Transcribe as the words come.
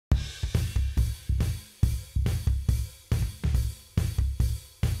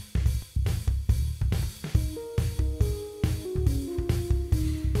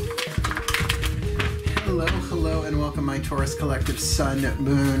Hello and welcome, my Taurus collective, Sun,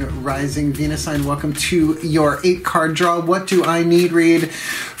 Moon, Rising, Venus sign. Welcome to your 8-card draw. What do I need read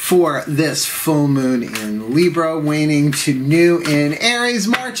for this full moon in Libra, waning to new in Aries,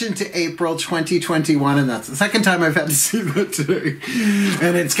 March into April 2021. And that's the second time I've had to see that today.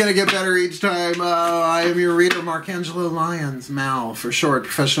 And it's going to get better each time. I am your reader, Angelo, Lyons, Mal for short,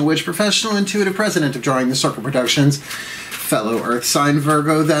 professional witch, professional intuitive president of Drawing the Circle Productions. Fellow Earth sign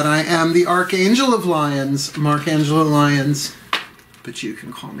Virgo that I am, the Archangel of Lyons, Angelo Lyons, but you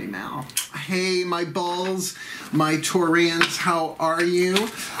can call me Mal. Hey, my bulls, my Taurians, how are you?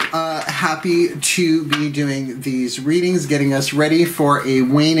 Happy to be doing these readings, getting us ready for a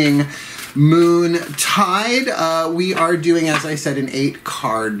waning moon tide. We are doing, as I said, an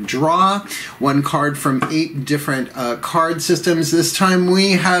 8-card draw. 1 card from 8 different card systems. This time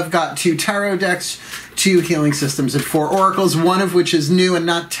we have got 2 tarot decks, 2 healing systems, and 4 oracles, one of which is new and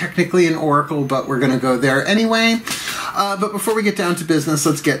not technically an oracle, but we're going to go there anyway. But before we get down to business,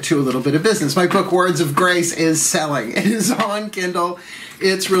 let's get to a little bit of business. My book, Words of Grace, is selling. It is on Kindle.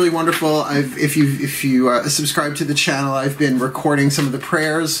 It's really wonderful. If you subscribe to the channel, I've been recording some of the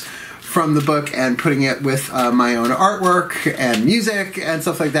prayers from the book and putting it with my own artwork and music and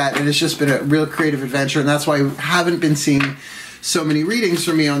stuff like that. And it's just been a real creative adventure. And that's why I haven't been seeing so many readings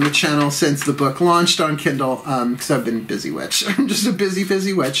from me on the channel since the book launched on Kindle, because I've been busy witch. I'm just a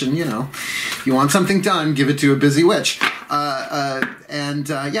busy witch, and you know, if you want something done, give it to a busy witch. Yeah,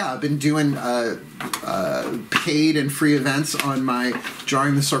 I've been doing paid and free events on my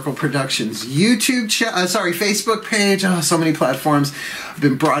Drawing the Circle Productions YouTube Facebook page. Oh, so many platforms. I've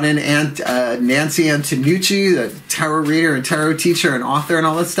been brought in Nancy Antonucci, the tarot reader and tarot teacher and author and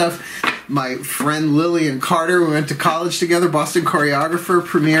all that stuff. My friend Lillian Carter, we went to college together, Boston choreographer,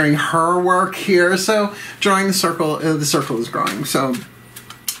 premiering her work here. So Drawing the Circle is growing. So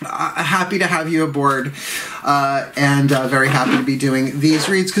happy to have you aboard, and very happy to be doing these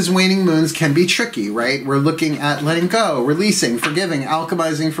reads, because waning moons can be tricky, right? We're looking at letting go, releasing, forgiving,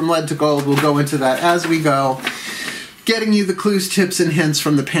 alchemizing from lead to gold. We'll go into that as we go, getting you the clues, tips, and hints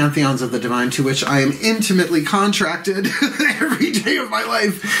from the pantheons of the divine, to which I am intimately contracted every day of my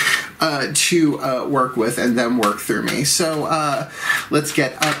life to work with and then work through me. So let's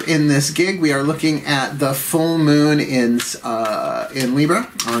get up in this gig. We are looking at the full moon in Libra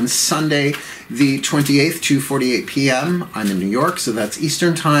on Sunday, the 28th, 2:48 p.m. I'm in New York, so that's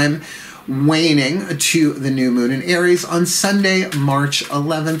Eastern Time. Waning to the new moon in Aries on Sunday, March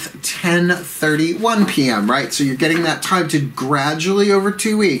 11th, 10:31 p.m., right? So you're getting that time to gradually, over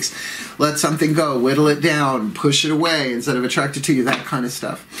 2 weeks, let something go, whittle it down, push it away instead of attract it to you, that kind of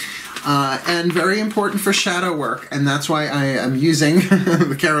stuff. And very important for shadow work, and that's why I am using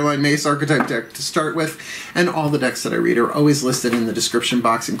the Caroline Myss archetype deck to start with, and all the decks that I read are always listed in the description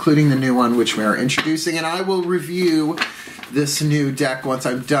box, including the new one, which we are introducing, and I will review this new deck once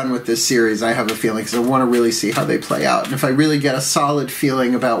I'm done with this series. I have a feeling, because I want to really see how they play out. And if I really get a solid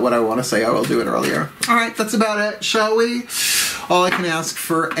feeling about what I want to say, I will do it earlier. All right, that's about it, shall we? All I can ask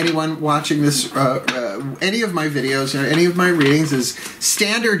for anyone watching this, any of my videos, or any of my readings, is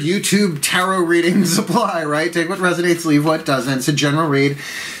standard YouTube tarot readings apply, right? Take what resonates, leave what doesn't. It's a general read.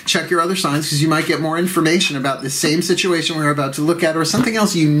 Check your other signs, because you might get more information about the same situation we're about to look at, or something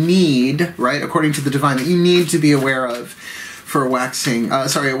else you need, right, according to the divine, that you need to be aware of for a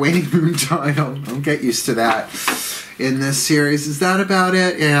waning moon tide. I'll get used to that in this series. Is that about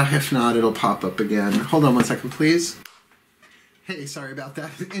it? Yeah, if not, it'll pop up again. Hold on one second, please. Hey, sorry about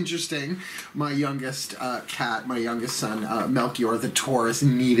that. Interesting. My youngest cat, my youngest son, Melchior, the Taurus,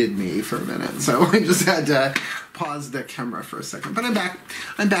 needed me for a minute. So I just had to pause the camera for a second. But I'm back.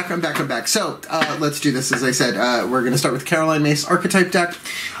 So let's do this. As I said, we're going to start with Caroline Myss archetype deck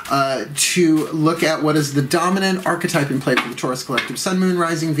to look at what is the dominant archetype in play for the Taurus collective, Sun, Moon,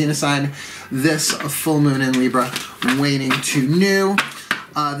 Rising, Venus sign, this full moon in Libra, waning to new.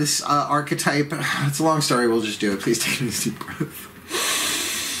 This archetype, it's a long story, we'll just do it. Please take a deep breath.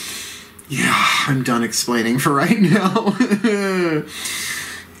 Yeah, I'm done explaining for right now.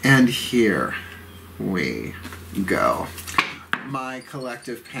 And here we go. My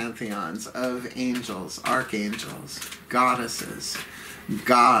collective pantheons of angels, archangels, goddesses,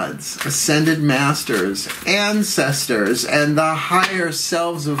 gods, ascended masters, ancestors, and the higher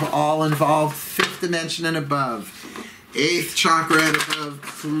selves of all involved, 5th dimension and above. 8th chakra and above,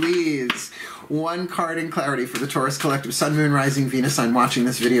 please. 1 card in clarity for the Taurus collective, Sun, Moon, Rising, Venus sign watching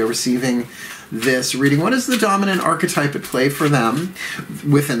this video, receiving this reading. What is the dominant archetype at play for them,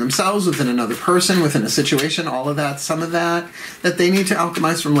 within themselves, within another person, within a situation, all of that, some of that they need to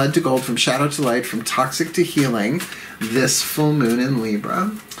alchemize from lead to gold, from shadow to light, from toxic to healing, this full moon in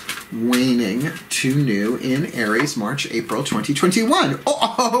Libra? waning to new in Aries, March, April 2021.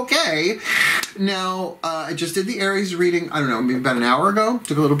 Oh, okay. Now, I just did the Aries reading, I don't know, maybe about an hour ago.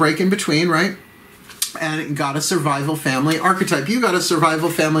 Took a little break in between, right? And got a survival family archetype. You got a survival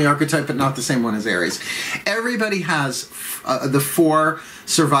family archetype, but not the same one as Aries. Everybody has the 4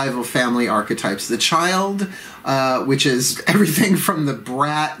 survival family archetypes. The child, which is everything from the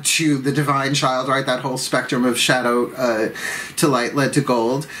brat to the divine child, right? That whole spectrum of shadow to light led to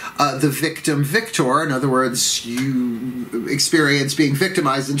gold. The victim victor, in other words, you experience being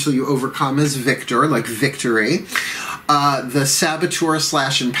victimized until you overcome as victor, like victory. The saboteur /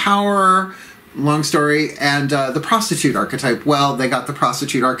 empowerer, long story, and the prostitute archetype. Well, they got the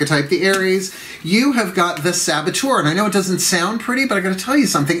prostitute archetype, the Aries. You have got the saboteur, and I know it doesn't sound pretty, but I got to tell you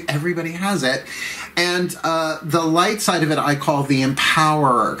something. Everybody has it. And the light side of it I call the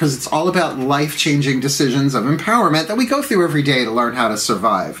empowerer, because it's all about life-changing decisions of empowerment that we go through every day to learn how to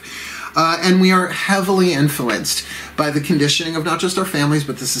survive. And we are heavily influenced by the conditioning of not just our families,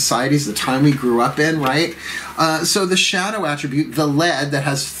 but the societies, the time we grew up in, right? So the shadow attribute, the lead, that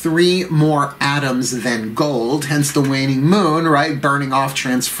has 3 more atoms than gold, hence the waning moon, right? Burning off,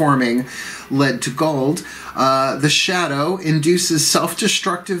 transforming lead to gold. The shadow induces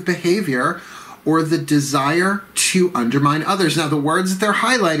self-destructive behavior or the desire to undermine others. Now, the words that they're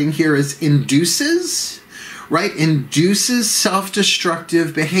highlighting here is induces, right? Induces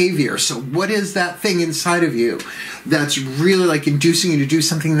self-destructive behavior. So what is that thing inside of you that's really like inducing you to do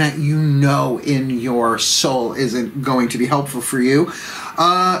something that you know in your soul isn't going to be helpful for you?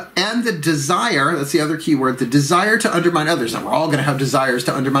 And the desire, that's the other key word, the desire to undermine others. Now, we're all going to have desires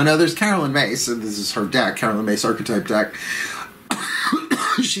to undermine others. Carolyn Mace, and this is her deck, Carolyn Mace archetype deck.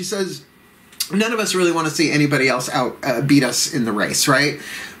 She says, none of us really want to see anybody else beat us in the race, right?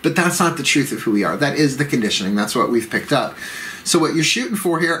 But that's not the truth of who we are. That is the conditioning. That's what we've picked up. So what you're shooting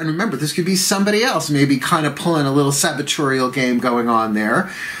for here, and remember, this could be somebody else, maybe kind of pulling a little sabotorial game going on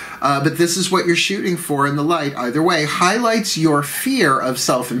there. But this is what you're shooting for in the light. Either way, highlights your fear of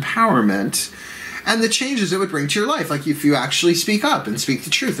self-empowerment and the changes it would bring to your life. Like if you actually speak up and speak the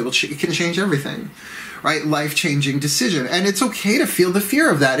truth, it can change everything. Right? Life-changing decision. And it's okay to feel the fear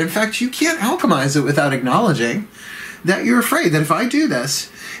of that. In fact, you can't alchemize it without acknowledging that you're afraid that if I do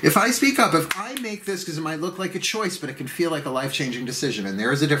this, if I speak up, if I make this, because it might look like a choice, but it can feel like a life-changing decision. And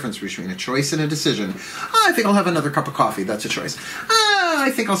there is a difference between a choice and a decision. I think I'll have another cup of coffee. That's a choice.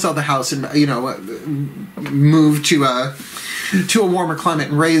 I think I'll sell the house and, move to a warmer climate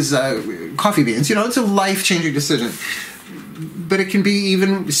and raise coffee beans. It's a life-changing decision. But it can be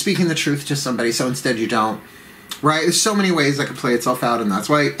even speaking the truth to somebody, so instead you don't. Right? There's so many ways that could play itself out, and that's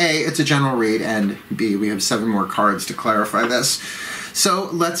why, A, it's a general read, and B, we have 7 more cards to clarify this. So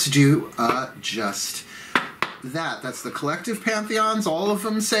let's do just that. That's the collective pantheons. All of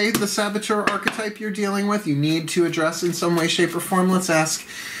them say the saboteur archetype you're dealing with, you need to address in some way, shape, or form. Let's ask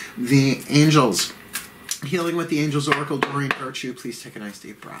the angels. Healing with the Angels Oracle, Doreen Virtue. Please take a nice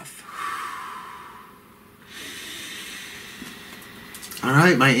deep breath. All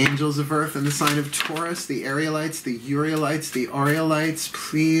right, my angels of earth in the sign of Taurus, the Arielites, the Urielites, the Aureolites,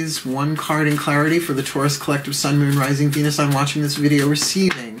 please, 1 card in clarity for the Taurus collective Sun, Moon, Rising, Venus. I'm watching this video,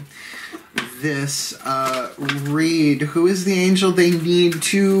 receiving this read. Who is the angel they need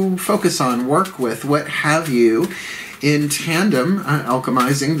to focus on, work with, what have you, in tandem,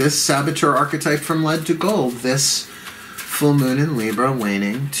 alchemizing this saboteur archetype from lead to gold, this full moon in Libra,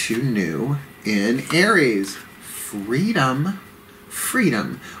 waning to new in Aries. Freedom.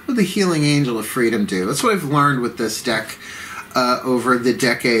 Freedom. What would the healing angel of freedom do? That's what I've learned with this deck over the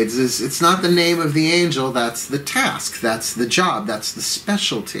decades. Is it's not the name of the angel, that's the task, that's the job, that's the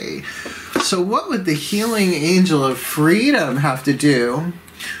specialty. So what would the healing angel of freedom have to do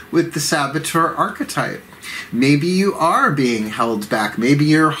with the saboteur archetype? Maybe you are being held back. Maybe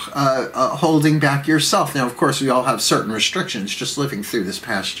you're holding back yourself. Now, of course, we all have certain restrictions just living through this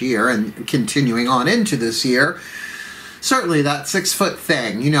past year and continuing on into this year. Certainly that 6-foot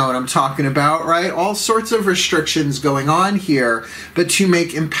thing, you know what I'm talking about, right? All sorts of restrictions going on here, but to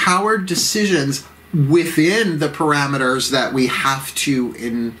make empowered decisions within the parameters that we have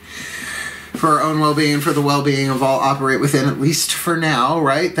to, for our own well-being, for the well-being of all, operate within, at least for now,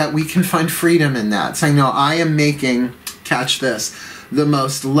 right? That we can find freedom in that. Saying, no, I am making, catch this, the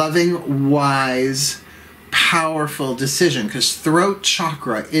most loving, wise, powerful decision, because throat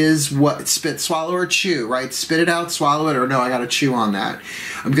chakra is what spit, swallow, or chew, right? Spit it out, swallow it, or no, I gotta chew on that.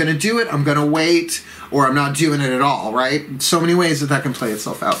 I'm gonna do it, I'm gonna wait, or I'm not doing it at all, right? So many ways that can play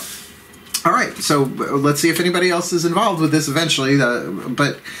itself out. All right, so let's see if anybody else is involved with this eventually,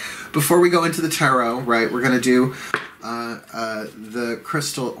 but before we go into the tarot, right, we're gonna do the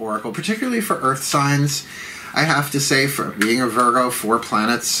crystal oracle, particularly for earth signs. I have to say, for being a Virgo, 4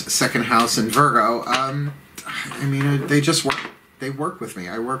 planets, second house in Virgo, I mean, they just work. They work with me.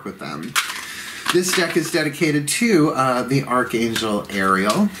 I work with them. This deck is dedicated to the Archangel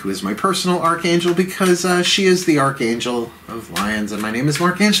Ariel, who is my personal Archangel, because she is the Archangel of Lyons, and my name is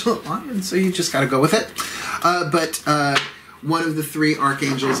Archangel Lyons, so you just got to go with it. But one of the 3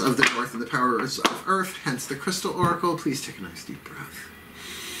 Archangels of the North and the powers of Earth, hence the Crystal Oracle. Please take a nice deep breath.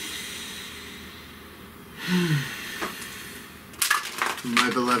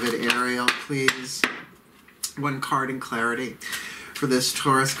 My beloved Ariel, please. 1 card in clarity for this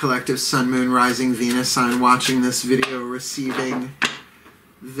Taurus collective Sun, Moon, Rising, Venus sign watching this video, receiving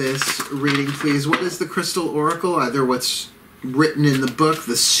this reading, please. What is the Crystal Oracle? Either what's written in the book,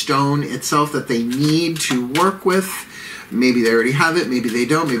 the stone itself that they need to work with. Maybe they already have it, maybe they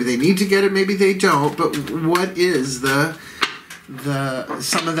don't, maybe they need to get it, maybe they don't. But what is the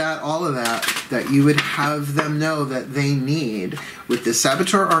some of that, all of that you would have them know that they need with the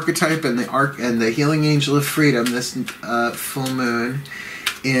Saboteur archetype and the Healing Angel of Freedom, this full moon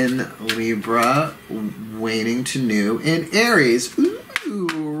in Libra, waning to new in Aries. Ooh,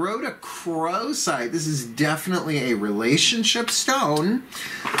 rhodochrosite. This is definitely a relationship stone.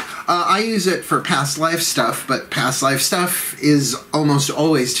 I use it for past life stuff, but past life stuff is almost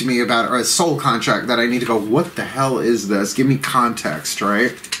always to me about a soul contract that I need to go, what the hell is this? Give me context,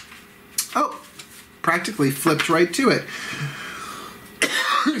 right? Oh, practically flipped right to it.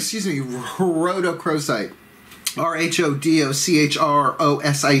 Excuse me, rhodochrosite.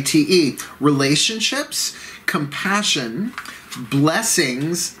 R-H-O-D-O-C-H-R-O-S-I-T-E. Relationships, compassion,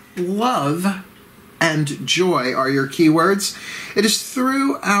 blessings, love, and joy are your keywords. It is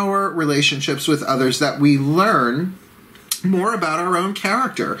through our relationships with others that we learn more about our own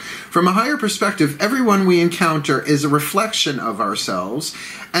character. From a higher perspective, everyone we encounter is a reflection of ourselves,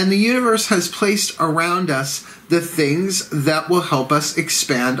 and the universe has placed around us the things that will help us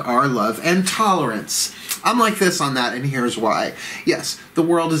expand our love and tolerance. I'm like this on that, and here's why. Yes, the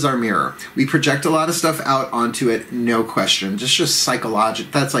world is our mirror. We project a lot of stuff out onto it, no question. Just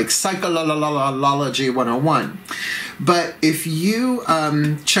psychological. That's like psychology 101. But if you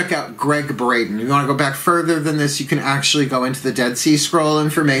check out Greg Braden, you want to go back further than this, you can actually go into the Dead Sea Scroll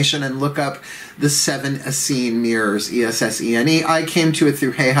information and look up the 7 Essene mirrors, E-S-S-E-N-E. I came to it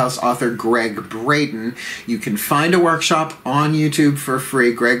through Hay House author Greg Braden. You can find a workshop on YouTube for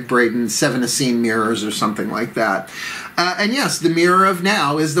free, Greg Braden, 7 Essene mirrors or something like that. And yes, the mirror of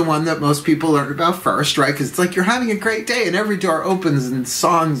now is the one that most people learn about first, right? Because it's like you're having a great day and every door opens and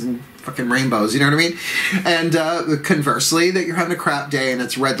songs and fucking rainbows, you know what I mean? And conversely, that you're having a crap day and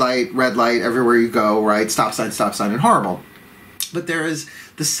it's red light everywhere you go, right? Stop sign, and horrible. But there is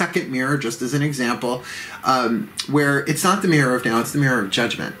the second mirror, just as an example, where it's not the mirror of now, it's the mirror of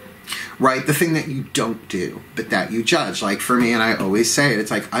judgment. Right? The thing that you don't do, but that you judge. Like for me, and I always say it,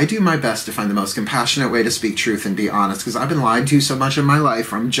 it's like I do my best to find the most compassionate way to speak truth and be honest, because I've been lied to so much in my life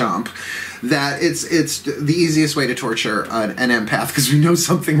from jump that it's the easiest way to torture an empath, because we know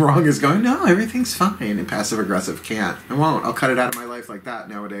something wrong is going, no, everything's fine, and passive-aggressive can't. I won't. I'll cut it out of my life like that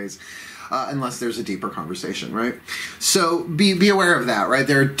nowadays. Unless there's a deeper conversation, right? So be aware of that, right?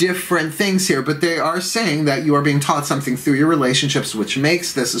 There are different things here, but they are saying that you are being taught something through your relationships, which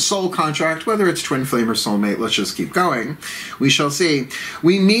makes this a soul contract, whether it's twin flame or soulmate. Let's just keep going. We shall see.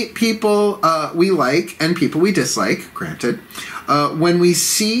 We meet people we like and people we dislike, granted. When we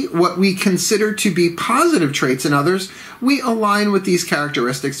see what we consider to be positive traits in others, we align with these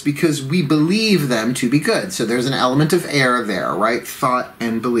characteristics because we believe them to be good. So there's an element of air there, right? Thought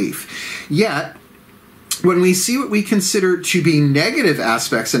and belief. Yet, when we see what we consider to be negative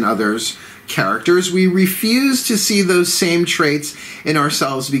aspects in others' characters, we refuse to see those same traits in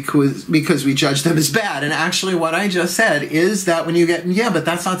ourselves because we judge them as bad. And actually what I just said is that when you get, yeah, but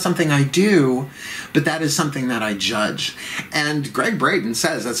that's not something I do, but that is something that I judge. And Greg Braden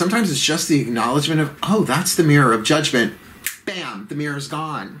says that sometimes it's just the acknowledgement of, oh, that's the mirror of judgment. Bam, the mirror's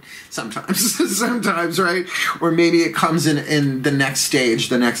gone. Sometimes, right? Or maybe it comes in the next stage,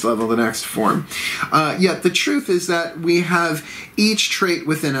 the next level, the next form. Yet the truth is that we have each trait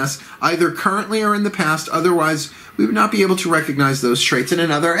within us, either currently or in the past. Otherwise, we would not be able to recognize those traits in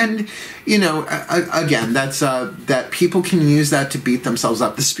another. And, you know, again, that's that people can use that to beat themselves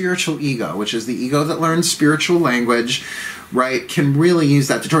up. The spiritual ego, which is the ego that learns spiritual language, right, can really use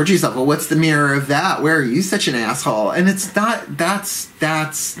that to torture yourself. Well, what's the mirror of that? Where are you such an asshole? And it's not,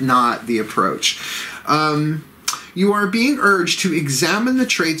 that's not the approach. You are being urged to examine the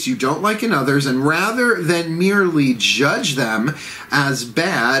traits you don't like in others, and rather than merely judge them as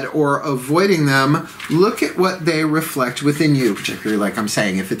bad or avoiding them, look at what they reflect within you. Particularly, like I'm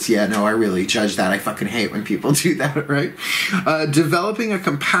saying, if it's, yeah, no, I really judge that. I fucking hate when people do that, right? Developing a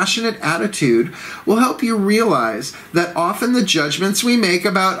compassionate attitude will help you realize that often the judgments we make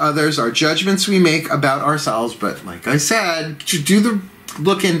about others are judgments we make about ourselves. But like I said,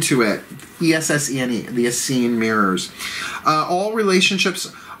 look into it. ESSENE, the Essene mirrors. All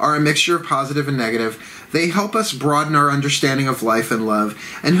relationships are a mixture of positive and negative. They help us broaden our understanding of life and love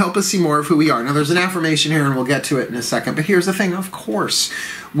and help us see more of who we are. Now, there's an affirmation here, and we'll get to it in a second. But here's the thing. Of course,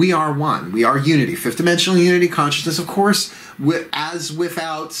 we are one. We are unity. Fifth dimensional unity, consciousness, of course, as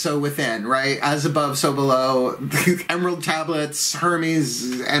without, so within, right? As above, so below. Emerald tablets,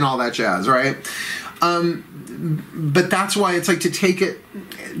 Hermes, and all that jazz, right? But that's why it's like to take it,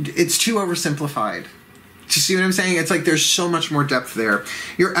 it's too oversimplified. Do you see what I'm saying? It's like there's so much more depth there.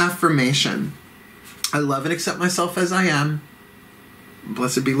 Your affirmation. I love and accept myself as I am.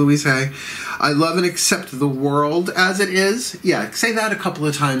 Blessed be Louise Hay. I love and accept the world as it is. Yeah, say that a couple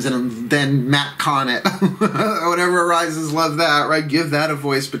of times and then Matt Con it. Whatever arises, love that, right? Give that a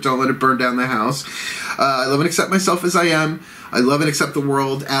voice, but don't let it burn down the house. I love and accept myself as I am. I love and accept the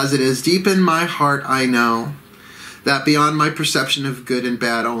world as it is. Deep in my heart, I know that beyond my perception of good and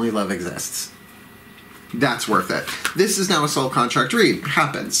bad, only love exists. That's worth it. This is now a soul contract read.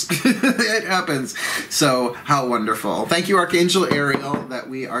 Happens. It happens. So, how wonderful. Thank you, Archangel Ariel, that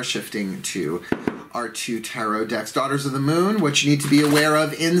we are shifting to our 2 tarot decks. Daughters of the Moon, what you need to be aware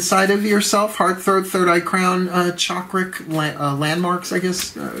of inside of yourself. Heart, throat, third eye, crown, chakric landmarks, I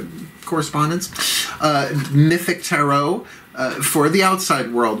guess, correspondence. Mythic Tarot. For the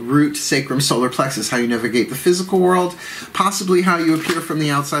outside world, root, sacrum, solar plexus, how you navigate the physical world, possibly how you appear from the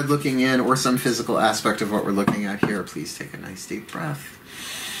outside looking in, or some physical aspect of what we're looking at here. Please take a nice deep breath.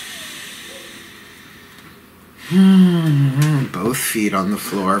 Both feet on the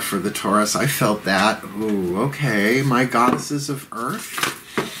floor for the Taurus. I felt that. Ooh, okay. My goddesses of Earth.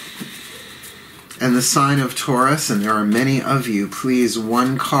 And the sign of Taurus, and there are many of you, please,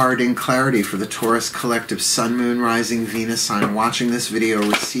 1 card in clarity for the Taurus collective, Sun, Moon, Rising, Venus sign, watching this video,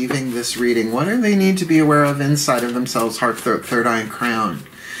 receiving this reading. What do they need to be aware of inside of themselves, heart, throat, third eye, and crown?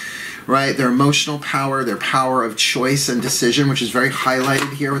 Right? Their emotional power, their power of choice and decision, which is very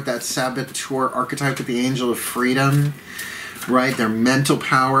highlighted here with that saboteur archetype with the angel of freedom. Right? Their mental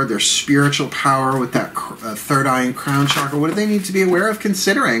power, their spiritual power with that third eye and crown chakra. What do they need to be aware of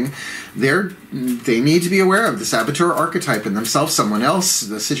considering? They need to be aware of the saboteur archetype in themselves, someone else,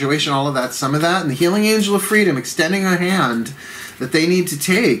 the situation, all of that, some of that, and the healing angel of freedom, extending a hand that they need to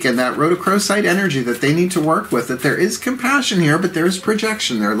take, and that rhodochrosite energy that they need to work with, that there is compassion here, but there is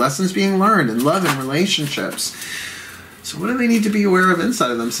projection. There are lessons being learned in love and relationships. So what do they need to be aware of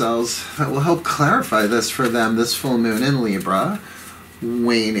inside of themselves that will help clarify this for them, this full moon in Libra,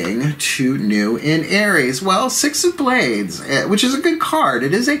 waning to new in Aries? Well, 6 of Blades, which is a good card.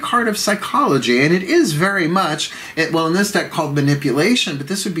 It is a card of psychology, and it is very much, well, in this deck called manipulation, but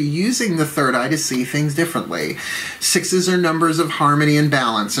this would be using the third eye to see things differently. 6s are numbers of harmony and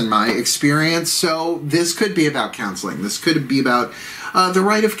balance in my experience, so this could be about counseling. This could be about the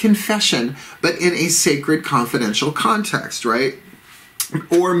rite of confession, but in a sacred, confidential context, right?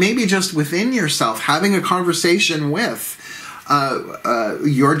 Or maybe just within yourself, having a conversation with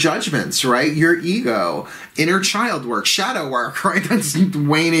your judgments, right? Your ego, inner child work, shadow work, right? That's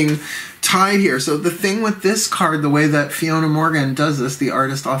waning tide here. So the thing with this card, the way that Fiona Morgan does this, the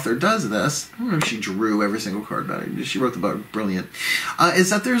artist author does this, I don't know if she drew every single card, but she wrote the book, brilliant,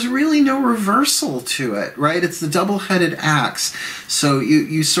 is that there's really no reversal to it, right? It's the double-headed axe. So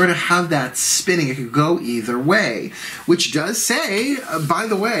you sort of have that spinning. It could go either way, which does say, by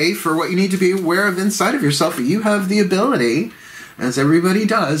the way, for what you need to be aware of inside of yourself, you have the ability, as everybody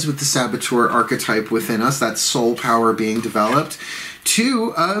does with the saboteur archetype within us, that soul power being developed,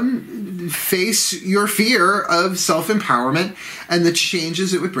 to face your fear of self-empowerment and the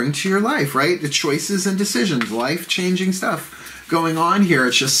changes it would bring to your life, right? The choices and decisions, life-changing stuff going on here.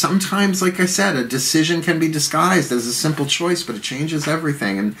 It's just sometimes, like I said, a decision can be disguised as a simple choice, but it changes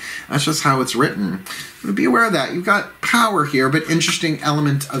everything, and that's just how it's written. So be aware of that. You've got power here, but interesting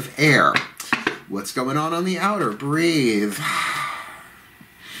element of air. What's going on the outer? Breathe.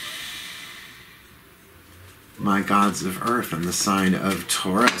 My gods of Earth and the sign of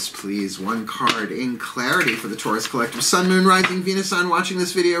Taurus, please. 1 card in clarity for the Taurus collective. Sun, Moon, Rising, Venus sign, watching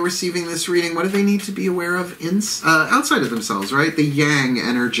this video, receiving this reading. What do they need to be aware of outside of themselves, right? The yang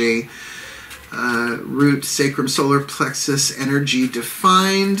energy. Root, sacrum, solar plexus energy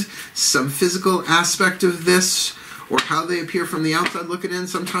defined. Some physical aspect of this or how they appear from the outside looking in.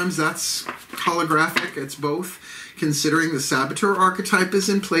 Sometimes that's holographic. It's both. Considering the saboteur archetype is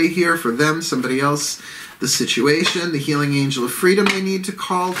in play here for them, somebody else, the situation, the healing angel of freedom they need to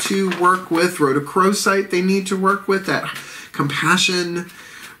call to work with, rhodochrosite they need to work with, that compassion,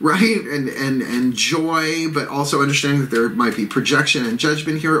 right, and joy, but also understanding that there might be projection and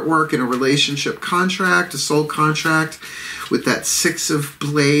judgment here at work in a relationship contract, a soul contract, with that Six of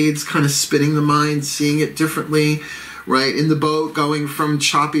Blades kind of spinning the mind, seeing it differently, right, in the boat, going from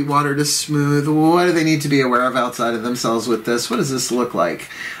choppy water to smooth. What do they need to be aware of outside of themselves with this? What does this look like?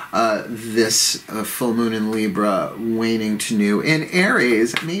 This full moon in Libra, waning to new. In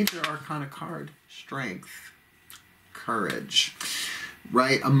Aries, major arcana card, strength, courage,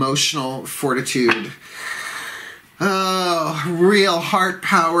 right, emotional fortitude. Oh, real heart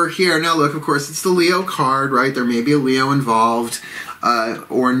power here. Now look, of course, it's the Leo card, right? There may be a Leo involved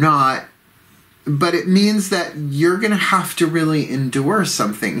or not. But it means that you're going to have to really endure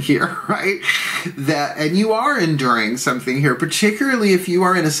something here, right? And you are enduring something here, particularly if you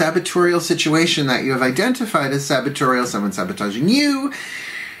are in a sabotorial situation that you have identified as sabotorial, someone sabotaging you.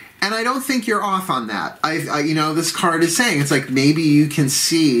 And I don't think you're off on that. You know, this card is saying, it's like maybe you can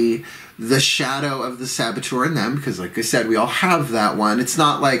see the shadow of the saboteur in them, because like I said, we all have that one. It's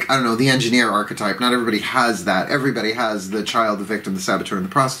not like, I don't know, the engineer archetype. Not everybody has that. Everybody has the child, the victim, the saboteur, and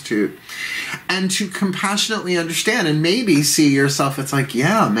the prostitute. And to compassionately understand and maybe see yourself, it's like,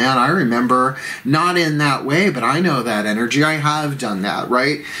 yeah, man, I remember, not in that way, but I know that energy. I have done that,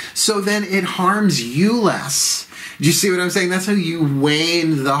 right? So then it harms you less. Do you see what I'm saying? That's how you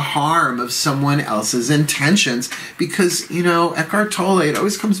wane the harm of someone else's intentions. Because, you know, Eckhart Tolle, it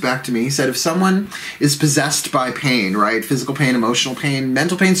always comes back to me. He said, if someone is possessed by pain, right, physical pain, emotional pain,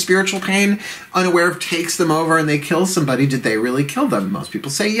 mental pain, spiritual pain, unaware of takes them over and they kill somebody, did they really kill them? Most people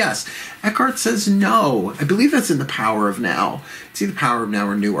say yes. Eckhart says no. I believe that's in The Power of Now. It's either Power of Now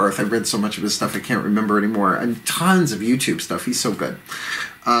or New Earth. I read so much of his stuff I can't remember anymore. And tons of YouTube stuff. He's so good.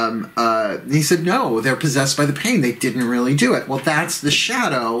 He said, no, they're possessed by the pain. They didn't really do it. Well, that's the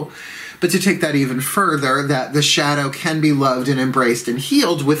shadow. But to take that even further, that the shadow can be loved and embraced and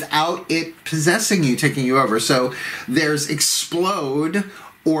healed without it possessing you, taking you over. So there's explode,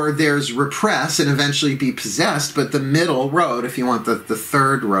 or there's repress and eventually be possessed. But the middle road, if you want the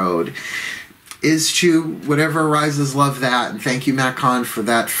third road, is to whatever arises, love that. And thank you, Matt Kahn, for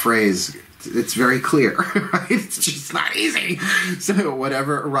that phrase. It's very clear, right? It's just not easy. So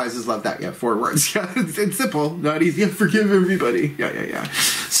whatever arises, love that. Yeah, 4 words. Yeah, it's simple, not easy. Forgive everybody. Yeah.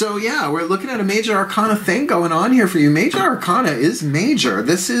 So yeah, we're looking at a major arcana thing going on here for you. Major arcana is major.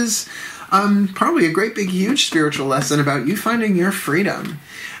 This is probably a great, big, huge spiritual lesson about you finding your freedom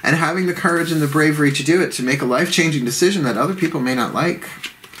and having the courage and the bravery to do it, to make a life-changing decision that other people may not like.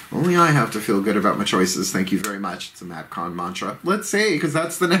 Only I have to feel good about my choices. Thank you very much. It's a Matt Kahn mantra. Let's see, because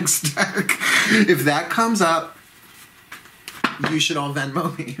that's the next deck. If that comes up, you should all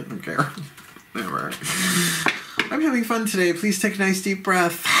Venmo me. I don't care. Never. I'm having fun today. Please take a nice deep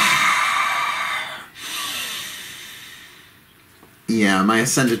breath. Yeah, my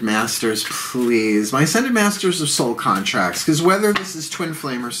Ascended Masters, please. My Ascended Masters are soul contracts, because whether this is twin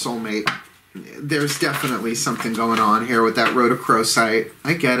flame or soulmate, there's definitely something going on here with that rhodochrosite.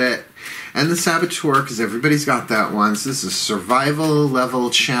 I get it. And the saboteur, because everybody's got that one. So this is survival level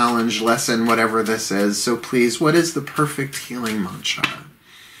challenge lesson, whatever this is. So please, what is the perfect healing mantra?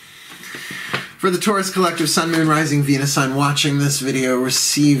 For the Taurus Collective, Sun, Moon, Rising, Venus Sign, watching this video,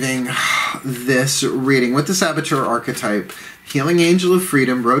 receiving this reading with the saboteur archetype, healing angel of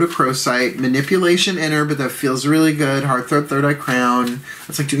freedom, rhodochrosite, manipulation inner, but that feels really good, heart, throat, third eye, crown.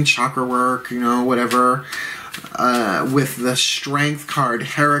 That's like doing chakra work, you know, whatever. With the strength card,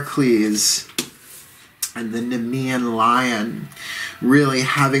 Heracles, and the Nemean lion, really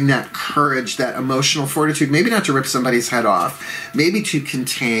having that courage, that emotional fortitude, maybe not to rip somebody's head off, maybe to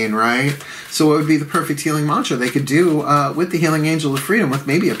contain, right? So what would be the perfect healing mantra they could do with the healing angel of freedom, with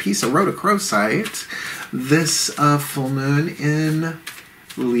maybe a piece of rhodochrosite, this full moon in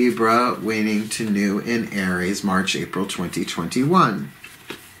Libra, waning to new in Aries, March, April 2021.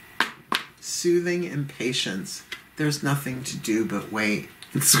 Soothing impatience. There's nothing to do but wait.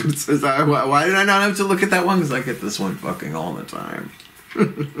 Why did I not have to look at that one? Because I get this one fucking all the time.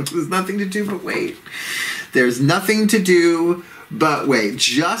 There's nothing to do but wait. There's nothing to do but wait.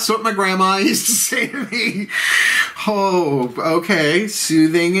 Just what my grandma used to say to me. Oh, okay.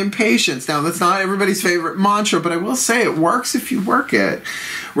 Soothing impatience. Now, that's not everybody's favorite mantra, but I will say it works if you work it,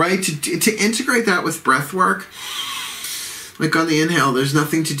 right? To integrate that with breath work, like on the inhale, there's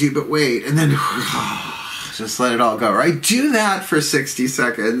nothing to do but wait. And then Just let it all go, right? Do that for 60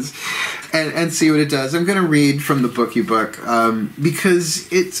 seconds and see what it does. I'm going to read from the Bookie Book because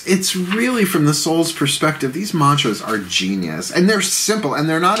it's really from the soul's perspective. These mantras are genius, and they're simple, and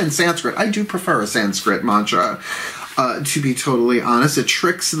they're not in Sanskrit. I do prefer a Sanskrit mantra, to be totally honest. It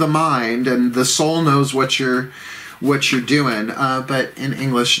tricks the mind, and the soul knows what you're doing, but in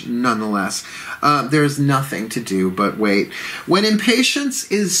English, nonetheless. There's nothing to do but wait. When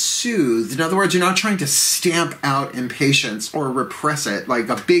impatience is soothed, in other words, you're not trying to stamp out impatience or repress it like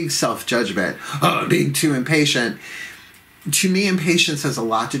a big self-judgment, being too impatient. To me, impatience has a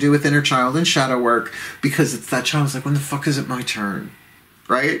lot to do with inner child and shadow work, because it's that child's like, when the fuck is it my turn?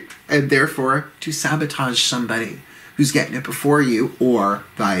 Right? And therefore, to sabotage somebody who's getting it before you, or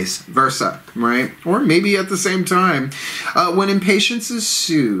vice versa, right? Or maybe at the same time. When impatience is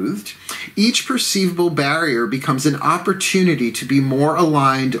soothed, each perceivable barrier becomes an opportunity to be more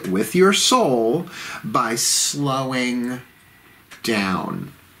aligned with your soul by slowing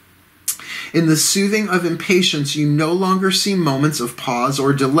down. In the soothing of impatience, you no longer see moments of pause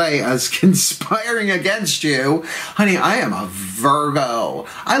or delay as conspiring against you. Honey, I am a Virgo.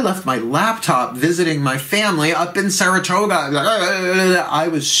 I left my laptop visiting my family up in Saratoga. I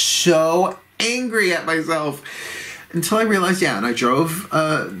was so angry at myself until I realized, and I drove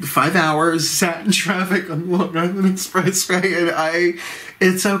 5 hours, sat in traffic on Long Island Expressway, and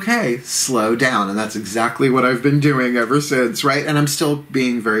it's okay, slow down. And that's exactly what I've been doing ever since, right? And I'm still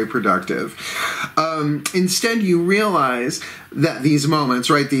being very productive. Instead, you realize that these moments,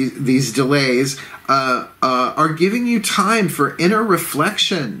 right, these delays, are giving you time for inner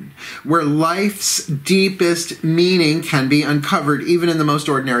reflection, where life's deepest meaning can be uncovered even in the most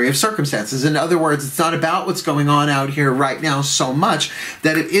ordinary of circumstances. In other words, it's not about what's going on out here right now so much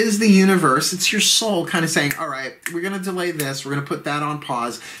that it is the universe, it's your soul kind of saying, all right, we're going to delay this, we're going to put that on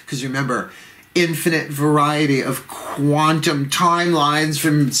pause, because remember, infinite variety of quantum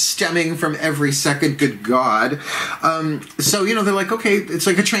timelines stemming from every second, good God. So, they're like, okay, it's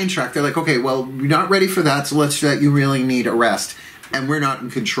like a train track. They're like, okay, well, you're not ready for that, so let's do that. You really need a rest. And we're not in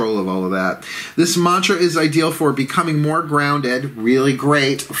control of all of that. This mantra is ideal for becoming more grounded, really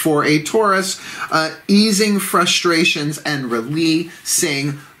great for a Taurus, easing frustrations and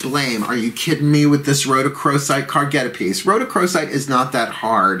releasing blame. Are you kidding me with this rhodochrosite card? Get a piece. Rhodochrosite is not that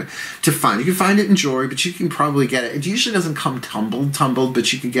hard to find. You can find it in jewelry, but you can probably get it. It usually doesn't come tumbled,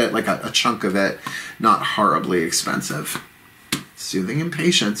 but you can get like a chunk of it, not horribly expensive. Soothing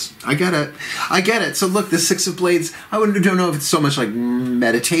impatience. I get it. So look, the Six of Blades, I don't know if it's so much like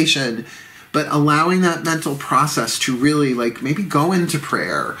meditation, but allowing that mental process to really like maybe go into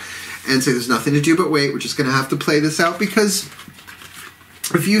prayer and say there's nothing to do but wait. We're just going to have to play this out, because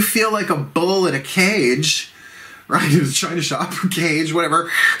if you feel like a bull in a cage, right, who's trying to shop a cage,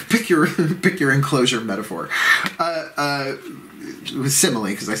 whatever, pick your enclosure metaphor. Simile,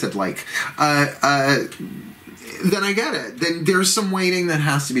 because I said like. Then I get it. Then there's some waiting that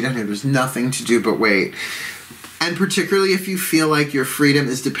has to be done here. There's nothing to do but wait. And particularly if you feel like your freedom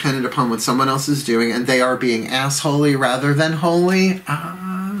is dependent upon what someone else is doing and they are being assholey rather than holy,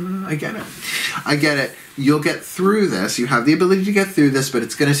 I get it. You'll get through this. You have the ability to get through this, but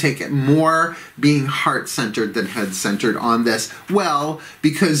it's going to take more being heart-centered than head-centered on this. Well,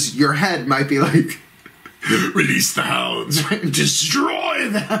 because your head might be like, release the hounds, right? Destroy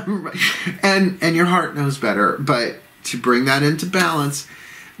them, right? And your heart knows better. But to bring that into balance,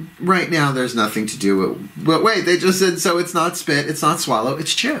 right now there's nothing to do. But wait, they just said, so it's not spit, it's not swallow,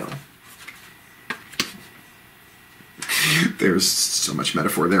 it's chew. There's so much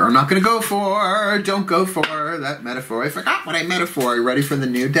metaphor there I'm not going to go for. Don't go for that metaphor. I forgot what I metaphor. Are you ready for the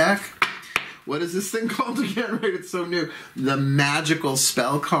new deck? What is this thing called again? Right, it's so new. The magical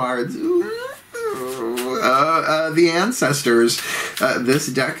spell cards. The ancestors. This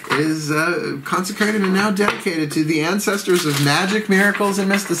deck is consecrated and now dedicated to the ancestors of magic, miracles, and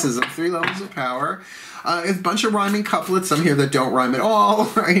mysticism. 3 levels of power. A bunch of rhyming couplets. Some here that don't rhyme at all,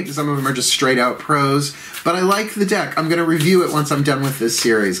 right? Some of them are just straight out prose. But I like the deck. I'm going to review it once I'm done with this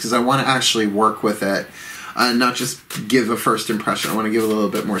series, because I want to actually work with it. Not just give a first impression. I want to give a little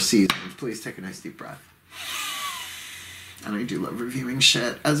bit more seasoning. Please take a nice deep breath. And I do love reviewing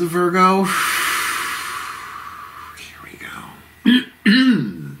shit as a Virgo.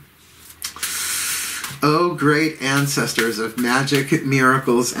 Oh, great ancestors of magic,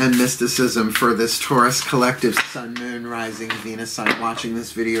 miracles, and mysticism, for this Taurus collective, Sun, Moon, Rising, Venus sign watching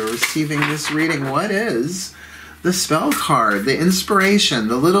this video, receiving this reading. What is the spell card, the inspiration,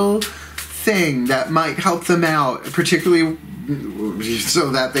 the little thing that might help them out, particularly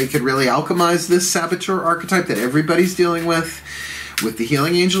so that they could really alchemize this saboteur archetype that everybody's dealing with? with the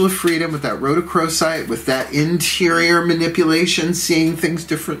healing angel of freedom, with that rhodochrosite, with that interior manipulation, seeing things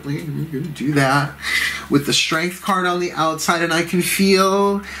differently. I'm going to do that. With the strength card on the outside, and I can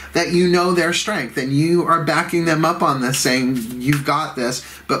feel that you know their strength, and you are backing them up on this, saying, you've got this,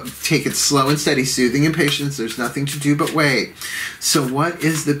 but take it slow and steady, soothing impatience. There's nothing to do but wait. So what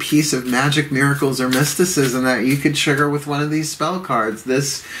is the piece of magic, miracles, or mysticism that you could trigger with one of these spell cards?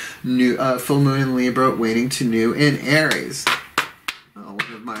 This new full moon in Libra, waning to new in Aries. Oh,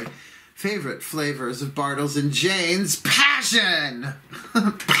 one of my favorite flavors of Bartles and Jane's, passion!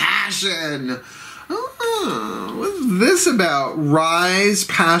 Passion! Oh, what's this about? Rise,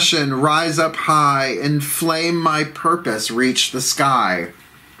 passion, rise up high, inflame my purpose, reach the sky.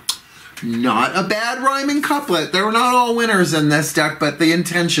 Not a bad rhyming couplet. They were not all winners in this deck, but the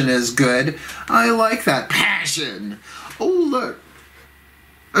intention is good. I like that. Passion. Oh, look.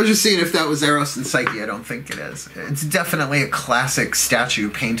 I was just seeing if that was Eros and Psyche. I don't think it is. It's definitely a classic statue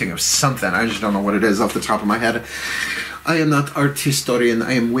painting of something. I just don't know what it is off the top of my head. I am not art historian.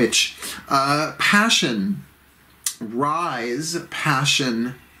 I am witch. Passion. Rise.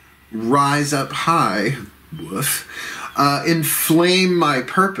 Passion. Rise up high. Woof. Inflame my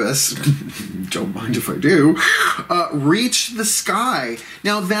purpose. Don't mind if I do. Reach the sky.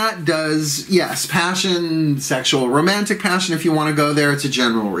 Now that does, yes, passion, sexual, romantic passion. If you want to go there, it's a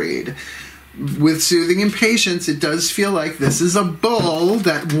general read. With soothing impatience, it does feel like this is a bull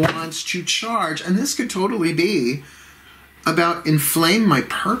that wants to charge. And this could totally be about inflame my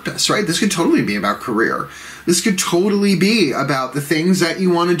purpose, right? This could totally be about career. This could totally be about the things that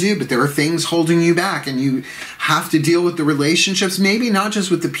you want to do, but there are things holding you back, and you have to deal with the relationships, maybe not just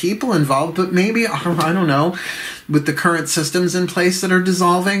with the people involved, but maybe, I don't know, with the current systems in place that are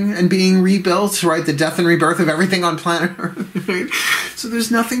dissolving and being rebuilt, right? The death and rebirth of everything on planet Earth, right? So there's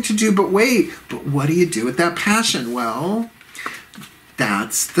nothing to do but wait. But what do you do with that passion? Well,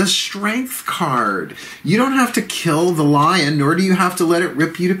 that's the strength card. You don't have to kill the lion, nor do you have to let it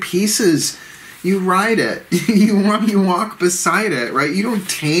rip you to pieces. You ride it. You walk beside it, right? You don't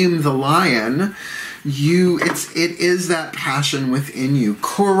tame the lion. It is that passion within you.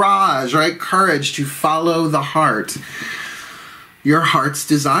 Courage, right? Courage to follow the heart. Your heart's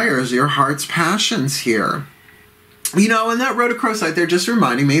desires, your heart's passions here. You know, and that rhodochrosite, they're just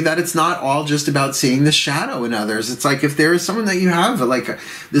reminding me that it's not all just about seeing the shadow in others. It's like if there is someone that you have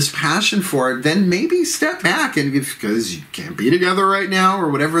this passion for, then maybe step back, and because you can't be together right now or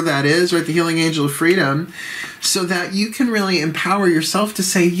whatever that is, right? The healing angel of freedom, so that you can really empower yourself to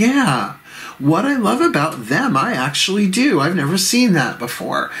say, yeah, what I love about them, I actually do. I've never seen that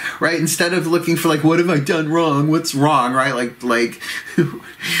before, right? Instead of looking for what have I done wrong? What's wrong, right?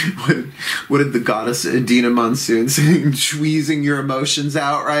 What did the goddess Adina Monsoon say? Squeezing your emotions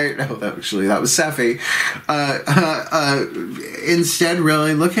out, right? Oh, that was Sephi. Instead,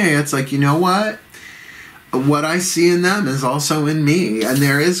 really looking at it's like, you know what? What I see in them is also in me, and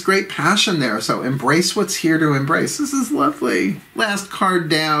there is great passion there. So embrace what's here to embrace. This is lovely. Last card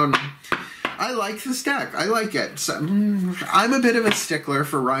down. I like this deck. I like it. So, I'm a bit of a stickler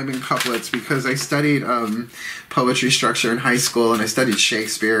for rhyming couplets because I studied poetry structure in high school, and I studied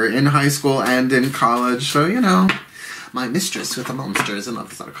Shakespeare in high school and in college. So, you know, my mistress with the monsters, and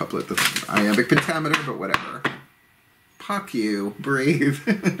that's not a couplet, that's an iambic pentameter, but whatever. Puck you. Breathe.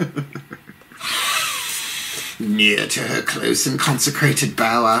 Near to her close and consecrated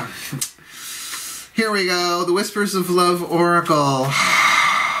bower. Here we go. The Whispers of Love Oracle.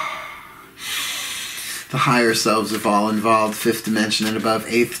 The higher selves of all involved, 5th dimension and above,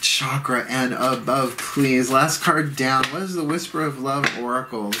 8th chakra and above, please. Last card down. What is the Whisper of Love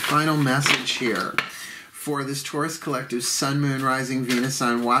Oracle? The final message here for this Taurus collective, Sun, Moon, Rising, Venus,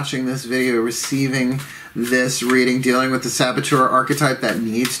 Sun, watching this video, receiving this reading, dealing with the saboteur archetype that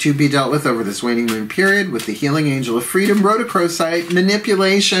needs to be dealt with over this waning moon period, with the healing angel of freedom, rhodochrosite,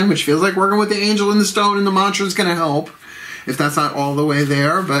 manipulation, which feels like working with the angel in the stone, and the mantra is going to help. If that's not all the way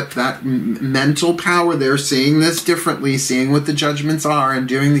there, but that mental power there, seeing this differently, seeing what the judgments are, and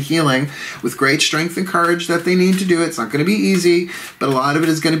doing the healing with great strength and courage that they need to do it. It's not going to be easy, but a lot of it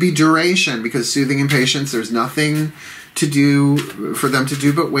is going to be duration, because soothing impatience, there's nothing to do for them to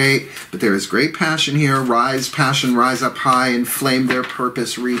do but wait. But there is great passion here. Rise, passion, rise up high, inflame their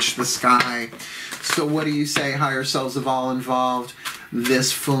purpose, reach the sky. So what do you say, higher selves of all involved?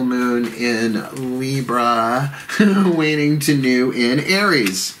 This full moon in Libra, waning to new in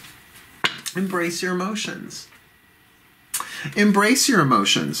Aries. Embrace your emotions. Embrace your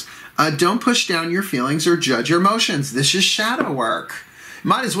emotions. Don't push down your feelings or judge your emotions. This is shadow work.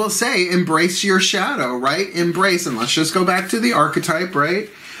 Might as well say embrace your shadow, right? Embrace, and let's just go back to the archetype, right?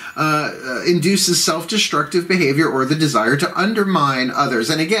 induces self-destructive behavior or the desire to undermine others.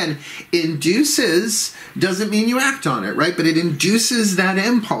 And again, induces doesn't mean you act on it, right? But it induces that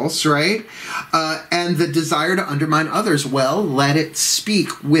impulse, right? And the desire to undermine others. Well, let it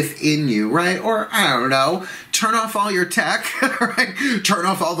speak within you, right? Or, I don't know, turn off all your tech, right? Turn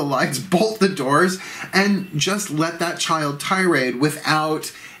off all the lights, bolt the doors, and just let that child tirade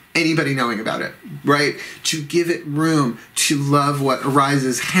without anybody knowing about it, right? To give it room to love what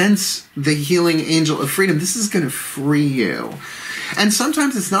arises. Hence, the healing angel of freedom. This is going to free you. And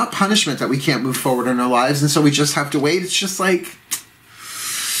sometimes it's not punishment that we can't move forward in our lives, and so we just have to wait. It's just like,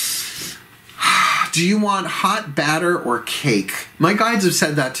 do you want hot batter or cake? My guides have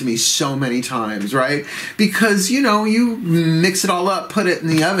said that to me so many times, right? Because, you know, you mix it all up, put it in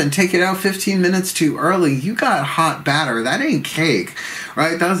the oven, take it out 15 minutes too early. You got hot batter. That ain't cake,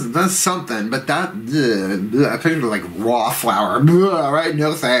 right? That's something. But that, I picture like raw flour, right?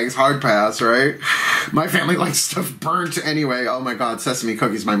 No thanks, hard pass, right? My family likes stuff burnt anyway. Oh my God, sesame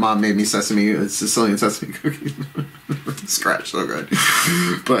cookies. My mom made me Sicilian sesame cookies. Scratch, so good.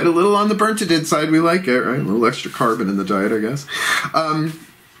 But a little on the burnt-it side, we like it, right? A little extra carbon in the diet, I guess.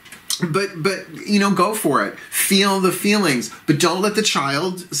 But you know, go for it. Feel the feelings, but don't let the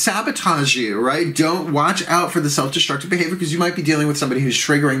child sabotage you, right? Don't watch out for the self-destructive behavior, because you might be dealing with somebody who's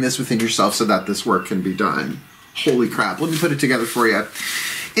triggering this within yourself so that this work can be done. Holy crap. Let me put it together for you.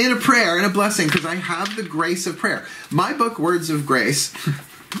 In a prayer, in a blessing, because I have the grace of prayer. My book, Words of Grace,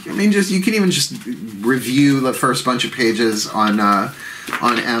 I mean, you can even just review the first bunch of pages on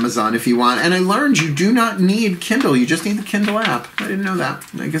Amazon if you want. And I learned you do not need Kindle. You just need the Kindle app. I didn't know that.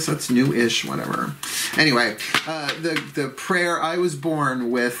 I guess that's new-ish, whatever. Anyway, the prayer, I was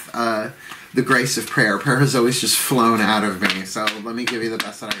born with the grace of prayer. Prayer has always just flown out of me. So let me give you the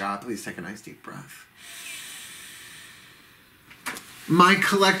best that I got. Please take a nice deep breath. My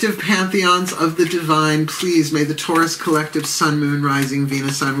collective pantheons of the divine, please may the Taurus collective sun, moon, rising,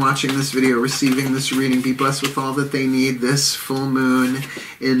 Venus sign watching this video, receiving this reading, be blessed with all that they need this full moon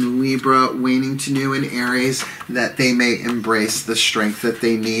in Libra, waning to new in Aries, that they may embrace the strength that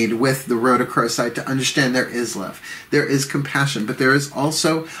they need with the rhodochrosite to understand there is love, there is compassion, but there is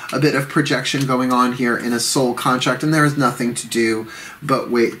also a bit of projection going on here in a soul contract, and there is nothing to do but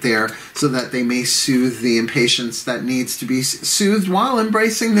wait there so that they may soothe the impatience that needs to be soothed while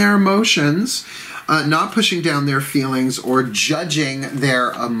embracing their emotions, not pushing down their feelings or judging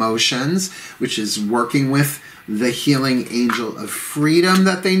their emotions, which is working with the healing angel of freedom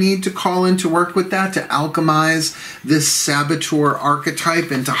that they need to call in to work with that, to alchemize this saboteur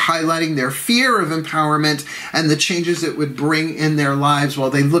archetype into highlighting their fear of empowerment and the changes it would bring in their lives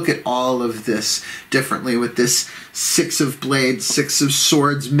while they look at all of this differently with this Six of Blades, Six of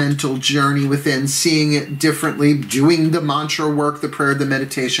Swords mental journey within, seeing it differently, doing the mantra work, the prayer, the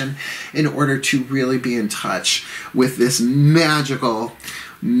meditation, in order to really be in touch with this magical,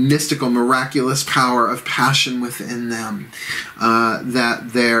 mystical, miraculous power of passion within them.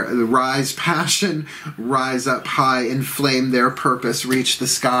 That their rise passion, rise up high, inflame their purpose, reach the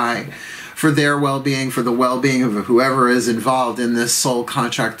sky. For their well-being, for the well-being of whoever is involved in this soul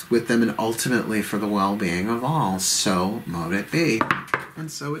contract with them, and ultimately for the well-being of all. So mote it be. And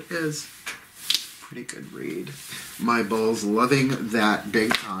so it is. Pretty good read. My bulls loving that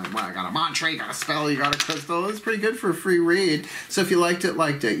big time. Wow, I got a mantra, you got a spell, you got a crystal. It's pretty good for a free read. So if you liked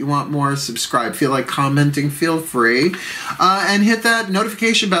it. You want more, subscribe. Feel like commenting, feel free. And hit that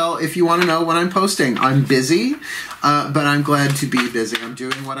notification bell if you want to know when I'm posting. I'm busy, but I'm glad to be busy. I'm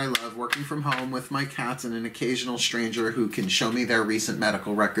doing what I love, working from home with my cats and an occasional stranger who can show me their recent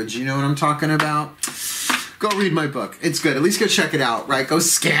medical records. You know what I'm talking about? Go read my book. It's good. At least go check it out, right? Go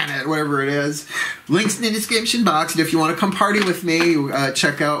scan it, whatever it is. Links in the description box. And if you want to come party with me,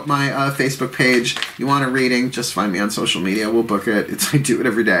 check out my Facebook page. You want a reading, just find me on social media. We'll book it. I do it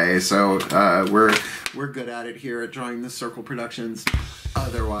every day. So we're good at it here at Drawing the Circle Productions.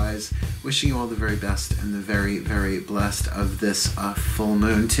 Otherwise, wishing you all the very best and the very, very blessed of this full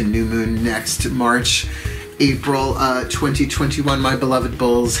moon to new moon next March, April 2021. My beloved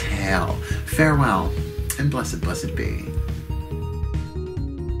bulls, hail. Farewell. And blessed, blessed be.